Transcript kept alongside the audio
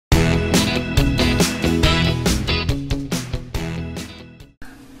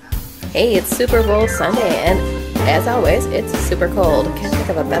Hey, it's Super Bowl Sunday, and as always, it's super cold. Can't think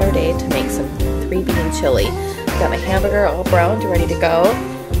of a better day to make some 3-bean chili. Got my hamburger all browned, ready to go.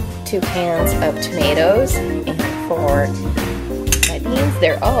 2 cans of tomatoes, and for my beans,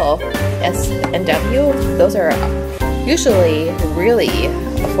 they're all S&W. Those are usually really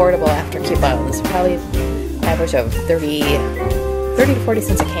affordable after coupons, probably average of 30 to 40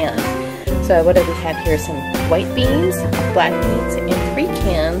 cents a can. So what do we have here? Some white beans, black beans, and 3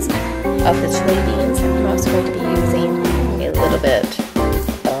 cans of the chili beans. I'm also going to be using a little bit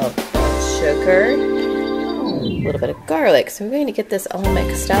of sugar, a little bit of garlic. So we're going to get this all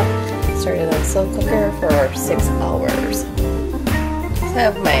mixed up. Started on slow cooker for 6 hours. So I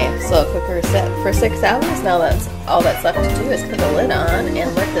have my slow cooker set for 6 hours. Now that's all that's left to do is put the lid on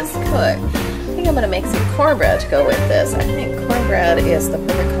and let this cook. I think I'm going to make some cornbread to go with this. I think cornbread is the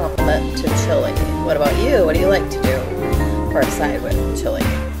perfect complement to chili. What about you? What do you like to do for a side with chili?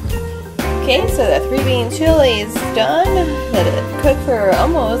 Okay, so the 3-bean chili is done. Let it cook for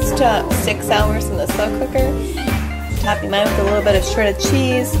almost 6 hours in the slow cooker. Topping mine with a little bit of shredded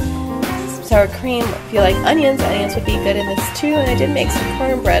cheese, some sour cream. If you like onions, onions would be good in this too. And I did make some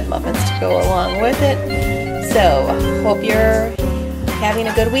cornbread muffins to go along with it. So, hope you're having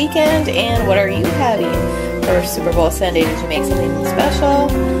a good weekend. And what are you having for Super Bowl Sunday? Did you make something special?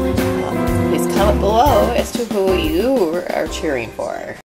 Please comment below as to who you are cheering for.